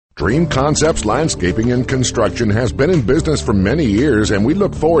Dream Concepts Landscaping and Construction has been in business for many years, and we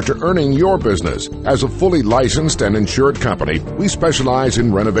look forward to earning your business. As a fully licensed and insured company, we specialize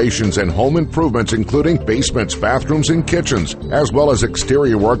in renovations and home improvements, including basements, bathrooms, and kitchens, as well as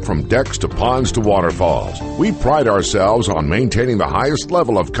exterior work from decks to ponds to waterfalls. We pride ourselves on maintaining the highest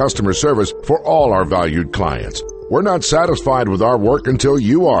level of customer service for all our valued clients. We're not satisfied with our work until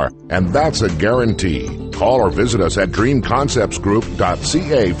you are, and that's a guarantee. Call or visit us at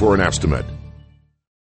dreamconceptsgroup.ca for an estimate.